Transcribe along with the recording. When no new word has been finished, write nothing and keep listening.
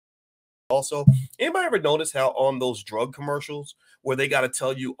also, anybody ever notice how on those drug commercials where they got to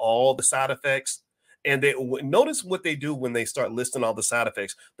tell you all the side effects, and they notice what they do when they start listing all the side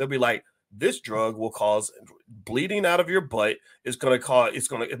effects? They'll be like, this drug will cause bleeding out of your butt.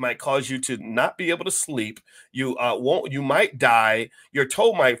 It might cause you to not be able to sleep. You might die. Your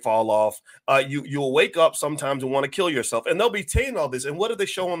toe might fall off. You'll wake up sometimes and want to kill yourself. And they'll be saying all this. And what do they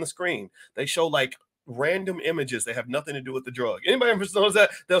show on the screen? They show like random images that have nothing to do with the drug. Anybody ever notice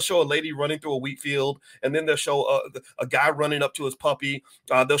that? They'll show a lady running through a wheat field, and then they'll show a guy running up to his puppy.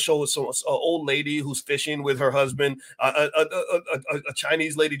 They'll show an old lady who's fishing with her husband, a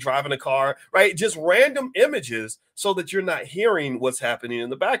Chinese lady driving a car, right? Just random images so that you're not hearing what's happening in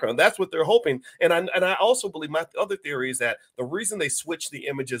the background. That's what they're hoping. And I also believe, my other theory is that the reason they switch the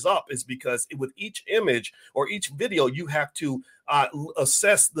images up is because with each image or each video, you have to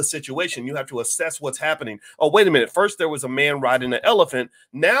assess the situation. You have to assess what's happening. Oh, wait a minute. First, there was a man riding an elephant.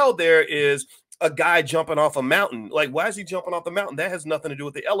 Now there is a guy jumping off a mountain. Like, why is he jumping off the mountain? That has nothing to do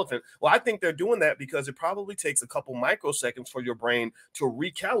with the elephant. Well, I think they're doing that because it probably takes a couple microseconds for your brain to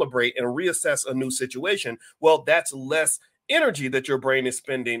recalibrate and reassess a new situation. Well, that's less energy that your brain is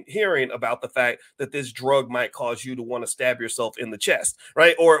spending hearing about the fact that this drug might cause you to want to stab yourself in the chest,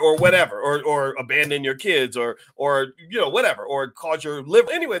 right? Or whatever, or abandon your kids, or whatever, or cause your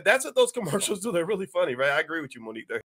liver. Anyway, that's what those commercials do. They're really funny, right? I agree with you, Monique, there.